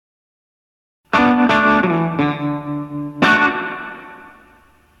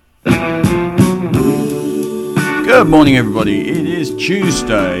Good morning, everybody. It is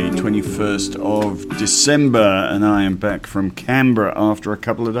Tuesday, 21st of December, and I am back from Canberra after a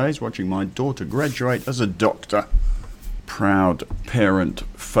couple of days watching my daughter graduate as a doctor. Proud parent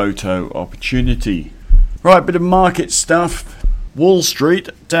photo opportunity. Right, bit of market stuff. Wall Street,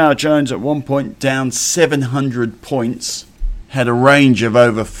 Dow Jones at one point down 700 points. Had a range of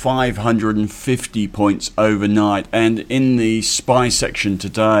over 550 points overnight, and in the SPI section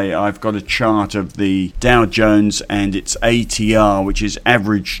today I've got a chart of the Dow Jones and its ATR, which is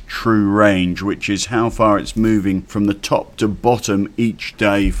average true range, which is how far it's moving from the top to bottom each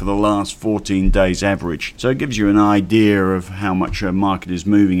day for the last 14 days average. So it gives you an idea of how much a market is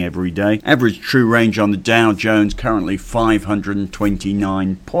moving every day. Average true range on the Dow Jones currently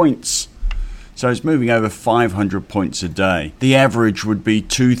 529 points. So it's moving over 500 points a day. The average would be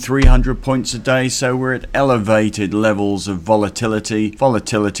 200-300 points a day, so we're at elevated levels of volatility.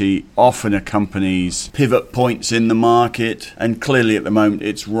 Volatility often accompanies pivot points in the market, and clearly at the moment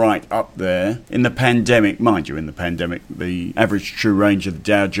it's right up there. In the pandemic, mind you, the average true range of the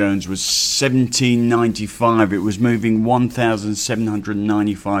Dow Jones was 1795. It was moving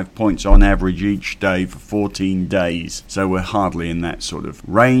 1,795 points on average each day for 14 days. So we're hardly in that sort of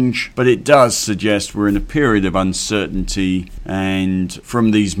range, but it does suggest we're in a period of uncertainty, and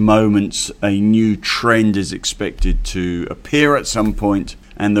from these moments a new trend is expected to appear at some point,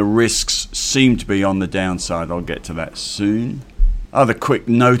 and the risks seem to be on the downside. I'll get to that soon. Other quick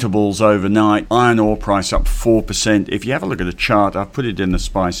notables overnight: iron ore price up 4%. If you have a look at the chart, I've put it in the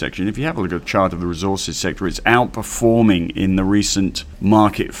SPI section. If you have a look at the chart of the resources sector, it's outperforming in the recent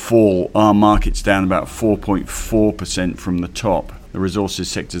market fall. Our market's down about 4.4% from the top. The resources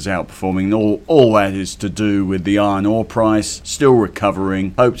sector's outperforming. All that is to do with the iron ore price still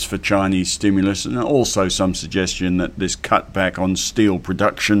recovering, hopes for Chinese stimulus, and also some suggestion that this cutback on steel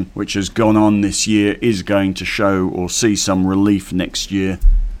production, which has gone on this year, is going to show or see some relief next year.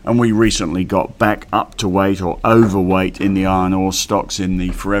 And we recently got back up to weight or overweight in the iron ore stocks in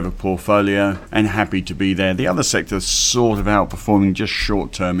the Forever portfolio, and happy to be there. The other sector sort of outperforming just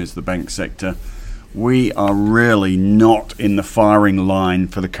short term is the bank sector. We are really not in the firing line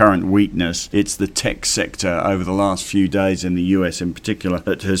for the current weakness. It's the tech sector over the last few days in the US in particular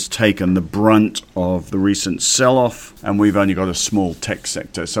that has taken the brunt of the recent sell-off, and we've only got a small tech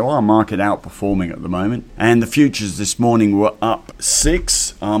sector. So our market outperforming at the moment. And the futures this morning were up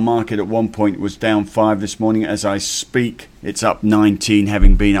 6. Our market at one point was down 5 this morning. As I speak, it's up 19,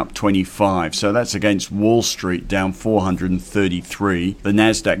 having been up 25. So that's against Wall Street down 433. The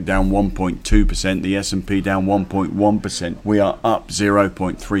Nasdaq down 1.2%. The S&P down 1.1%. We are up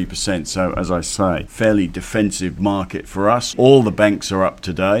 0.3%. So as I say, fairly defensive market for us. All the banks are up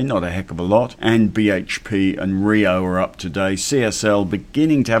today, not a heck of a lot. And BHP and Rio are up today. CSL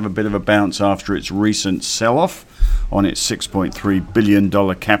beginning to have a bit of a bounce after its recent sell-off on its $6.3 billion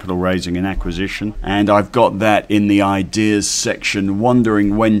capital raising and acquisition. And I've got that in the ideas section,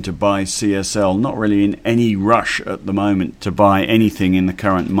 wondering when to buy CSL. Not really in any rush at the moment to buy anything in the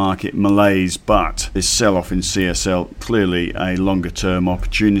current market malaise, but this sell-off in CSL, clearly a longer term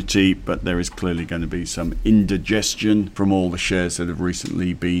opportunity, but there is clearly going to be some indigestion from all the shares that have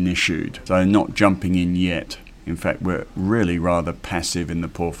recently been issued. So not jumping in yet. In fact, we're really rather passive in the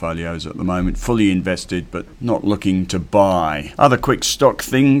portfolios at the moment, fully invested, but not looking to buy. Other quick stock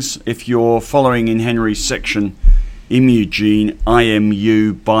things: if you're following in Henry's section, Imugene,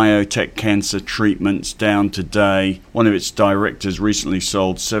 IMU, biotech cancer treatments down today. One of its directors recently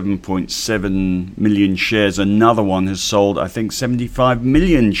sold 7.7 million shares. Another one has sold, I think, 75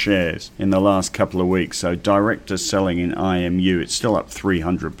 million shares in the last couple of weeks. So directors selling in IMU. It's still up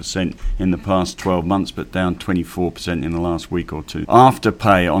 300% in the past 12 months, but down 24% in the last week or two.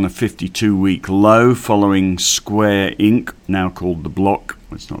 Afterpay on a 52-week low following Square Inc., now called The Block.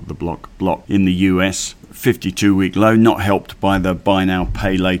 It's not The Block in the US. 52-week low, not helped by the buy now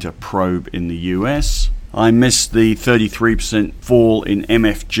pay later probe in the US. I missed the 33% fall in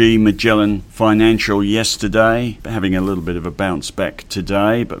MFG, Magellan Financial, yesterday, having a little bit of a bounce back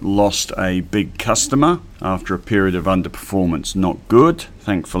today, but lost a big customer after a period of underperformance. Not good.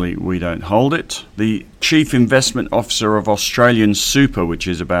 Thankfully, we don't hold it. The Chief Investment Officer of Australian Super, which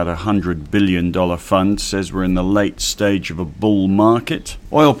is about a $100 billion fund, says we're in the late stage of a bull market.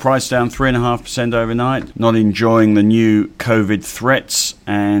 Oil price down 3.5% overnight. Not enjoying the new COVID threats,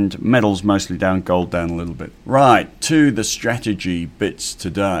 and metals mostly down, gold down a little bit. Right, to the strategy bits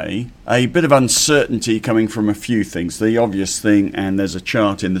today. A bit of uncertainty coming from a few things. The obvious thing, and there's a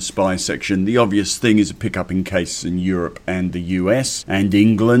chart in the SPI section, the obvious thing is a pickup in cases in Europe and the US and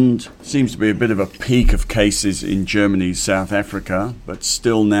England. Seems to be a bit of a peak of cases in Germany, South Africa, but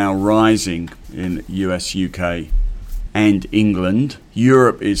still now rising in US, UK and England.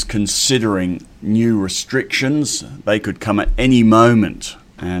 Europe is considering new restrictions. They could come at any moment.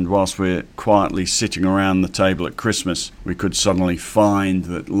 And whilst we're quietly sitting around the table at Christmas, we could suddenly find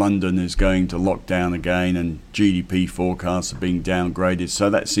that London is going to lock down again and GDP forecasts are being downgraded.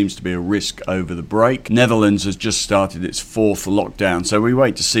 So that seems to be a risk over the break. Netherlands has just started its 4th lockdown. So we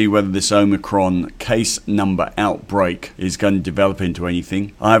wait to see whether this Omicron case number outbreak is going to develop into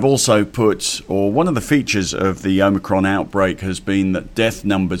anything. I've also one of the features of the Omicron outbreak has been that death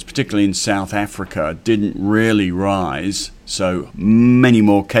numbers, particularly in South Africa, didn't really rise. So many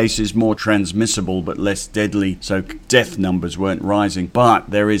more cases, more transmissible but less deadly. So death numbers weren't rising.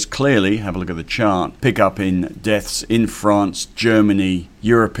 But there is clearly, have a look at the chart, pick up in deaths in France, Germany,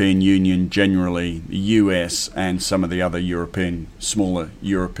 European Union generally, the US and some of the other smaller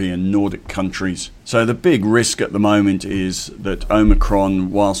European Nordic countries. So the big risk at the moment is that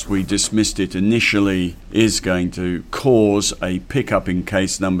Omicron, whilst we dismissed it initially, is going to cause a pickup in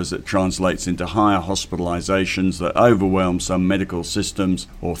case numbers that translates into higher hospitalizations that overwhelm some medical systems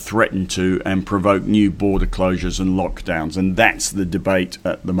or threaten to and provoke new border closures and lockdowns. And that's the debate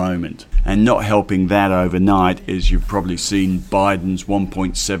at the moment. And not helping that overnight is you've probably seen Biden's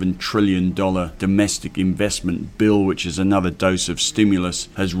 $1.7 trillion domestic investment bill, which is another dose of stimulus,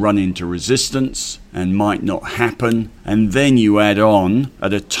 has run into resistance and might not happen. And then you add on,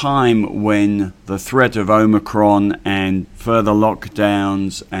 at a time when the threat of Omicron and further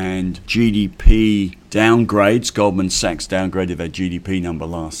lockdowns and GDP downgrades, Goldman Sachs downgraded their GDP number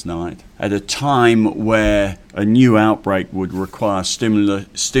last night, at a time where a new outbreak would require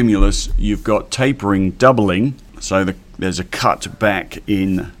stimulus, you've got tapering doubling. So there's a cut back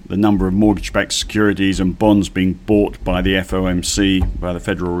in the number of mortgage-backed securities and bonds being bought by the FOMC, by the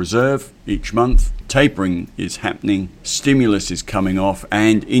Federal Reserve, each month. Tapering is happening, stimulus is coming off,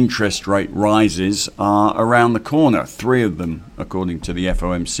 and interest rate rises are around the corner. 3 of them, according to the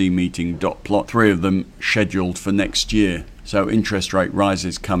FOMC meeting dot plot, 3 of them scheduled for next year. So interest rate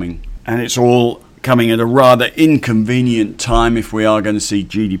rises coming. And it's all coming at a rather inconvenient time if we are going to see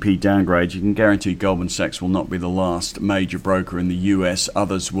GDP downgrades. You can guarantee Goldman Sachs will not be the last major broker in the US.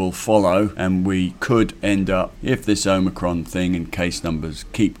 Others will follow, and we could end up, if this Omicron thing and case numbers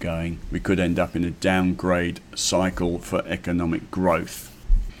keep going, we could end up in a downgrade cycle for economic growth.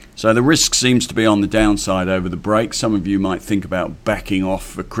 So the risk seems to be on the downside over the break. Some of you might think about backing off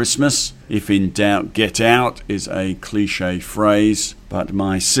for Christmas. If in doubt, get out is a cliche phrase. But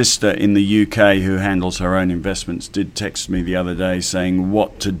my sister in the UK, who handles her own investments, did text me the other day saying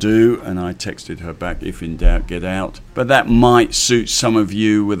what to do. And I texted her back, if in doubt, get out. But that might suit some of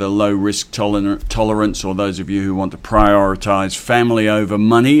you with a low risk tolerance, or those of you who want to prioritize family over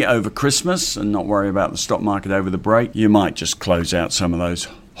money over Christmas and not worry about the stock market over the break. You might just close out some of those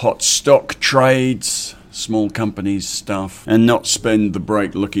hot stock trades, small companies stuff, and not spend the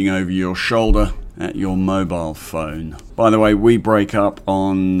break looking over your shoulder at your mobile phone. By the way, we break up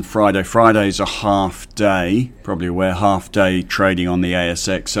on Friday. Friday's a half day, probably aware, half day trading on the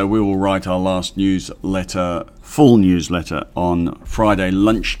ASX, so we will write our last full newsletter on Friday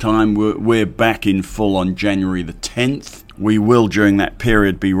lunchtime. We're back in full on January the 10th. We will, during that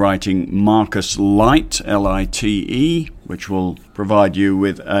period, be writing Marcus Lite, Lite, which will provide you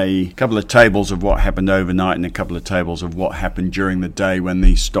with a couple of tables of what happened overnight and a couple of tables of what happened during the day when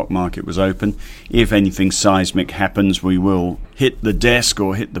the stock market was open. If anything seismic happens, we will hit the desk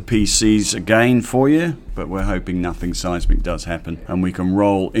or hit the PCs again for you, but we're hoping nothing seismic does happen and we can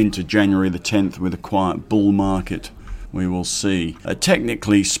roll into January the 10th with a quiet bull market. We will see.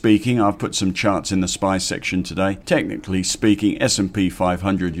 Technically speaking, I've put some charts in the SPI section today. Technically speaking, S&P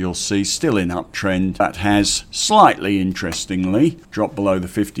 500, you'll see, still in uptrend. That has, slightly interestingly, dropped below the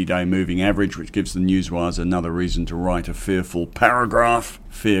 50-day moving average, which gives the newswires another reason to write a fearful paragraph.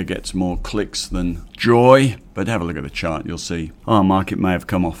 Fear gets more clicks than joy. But have a look at the chart, you'll see our market may have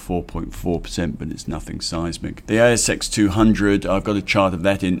come off 4.4%, but it's nothing seismic. The ASX 200, I've got a chart of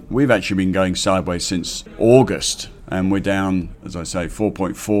that in. We've actually been going sideways since August, and we're down, as I say,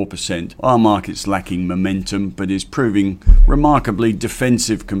 4.4%. Our market's lacking momentum, but is proving remarkably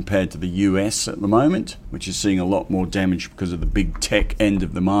defensive compared to the US at the moment, which is seeing a lot more damage because of the big tech end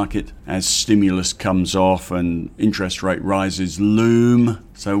of the market as stimulus comes off and interest rate rises loom.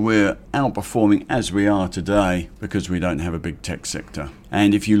 So we're outperforming as we are today because we don't have a big tech sector.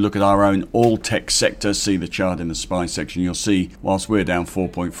 And if you look at our own all tech sector, see the chart in the SPI section, you'll see whilst we're down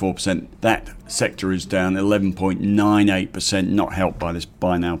 4.4%, that sector is down 11.98%, not helped by this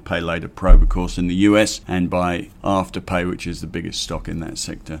buy now, pay later probe, of course, in the US, and by Afterpay, which is the biggest stock in that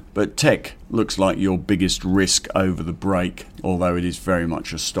sector. But tech looks like your biggest risk over the break, although it is very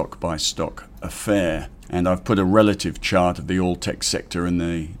much a stock by stock affair. And I've put a relative chart of the all tech sector in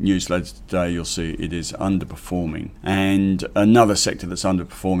the newsletter today. You'll see it is underperforming. And another sector that's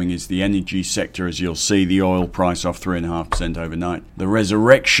underperforming is the energy sector. As you'll see, the oil price off 3.5% overnight. The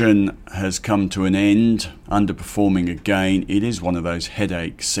resurrection has come to an end, underperforming again. It is one of those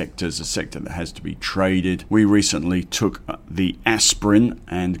headache sectors, a sector that has to be traded. We recently took the aspirin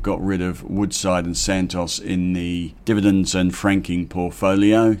and got rid of Woodside and Santos in the dividends and franking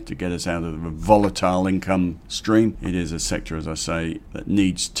portfolio to get us out of a volatile income stream. It is a sector, as I say, that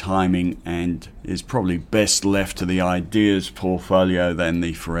needs timing and is probably best left to the ideas portfolio than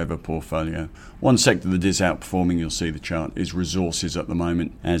the forever portfolio. One sector that is outperforming, you'll see the chart, is resources at the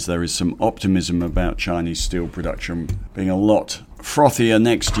moment, as there is some optimism about Chinese steel production being a lot frothier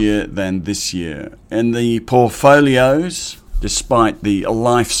next year than this year. In the portfolios, despite the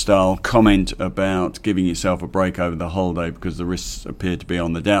lifestyle comment about giving yourself a break over the holiday because the risks appear to be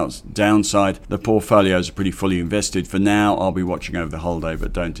on the downside, the portfolios are pretty fully invested for now. I'll be watching over the holiday,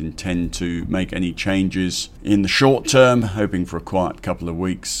 but don't intend to make any changes in the short term, hoping for a quiet couple of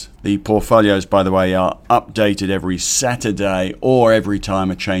weeks. The portfolios, by the way, are updated every Saturday or every time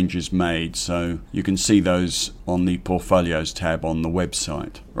a change is made, so you can see those on the portfolios tab on the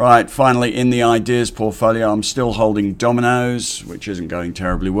website. Right, finally, in the ideas portfolio, I'm still holding Domino's, which isn't going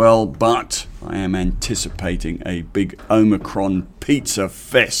terribly well, but I am anticipating a big Omicron pizza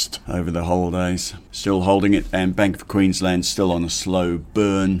fest over the holidays. Still holding it, and Bank of Queensland still on a slow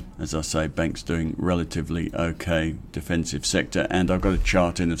burn. As I say, bank's doing relatively okay, defensive sector, and I've got a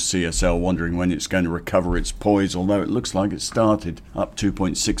chart in of CSL wondering when it's going to recover its poise, although it looks like it started up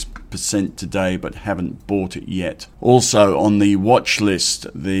 2.6% today, but haven't bought it yet. Also on the watch list,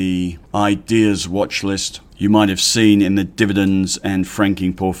 the ideas watch list, you might have seen in the dividends and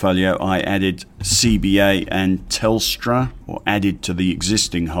franking portfolio, I added CBA and Telstra, or added to the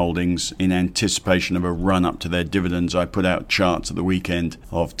existing holdings in anticipation of a run up to their dividends. I put out charts at the weekend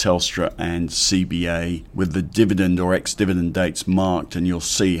of Telstra and CBA with the dividend or ex-dividend dates marked, and you'll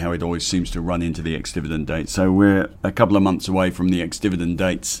see how it always seems to run into the ex-dividend date. So we're a couple of months away from the ex-dividend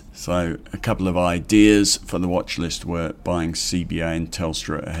dates. So a couple of ideas for the watch list were buying CBA and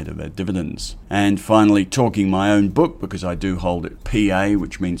Telstra ahead of their dividends. And finally, talking my own book, because I do hold it PA,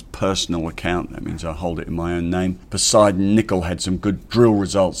 which means personal account. That means I hold it in my own name. Poseidon Nickel had some good drill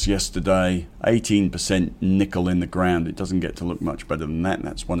results yesterday. 18% nickel in the ground. It doesn't get to look much better than that.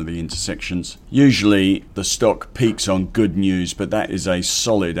 That's one of the intersections. Usually the stock peaks on good news, but that is a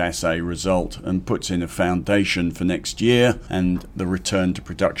solid assay result and puts in a foundation for next year and the return to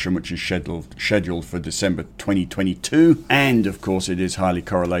production, which is scheduled for December 2022. And of course it is highly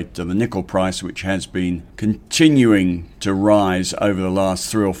correlated to the nickel price, which has been continuing to rise over the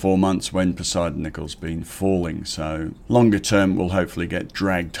last 3 or 4 months when Poseidon Nickel's been falling. So longer term will hopefully get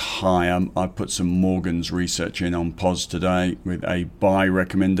dragged higher. I put some Morgan's research in on POS today with a buy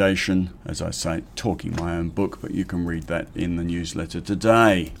recommendation. As I say, talking my own book, but you can read that in the newsletter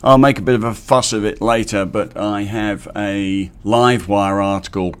today. I'll make a bit of a fuss of it later, but I have a Livewire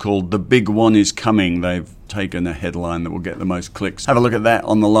article called "The Big One is Coming." They've taken a headline that will get the most clicks. Have a look at that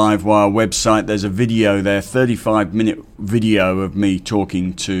on the Livewire website. There's a video there, 35-minute video of me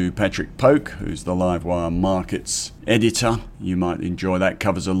talking to Patrick Polk, who's the Livewire markets editor. You might enjoy that.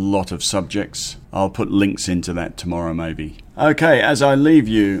 Covers a lot of subjects. I'll put links into that tomorrow maybe. Okay, as I leave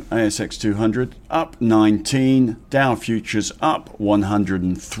you, ASX 200 up 19, Dow futures up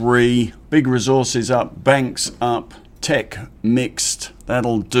 103, big resources up, banks up, tech mixed.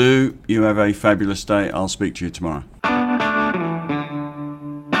 That'll do. You have a fabulous day. I'll speak to you tomorrow.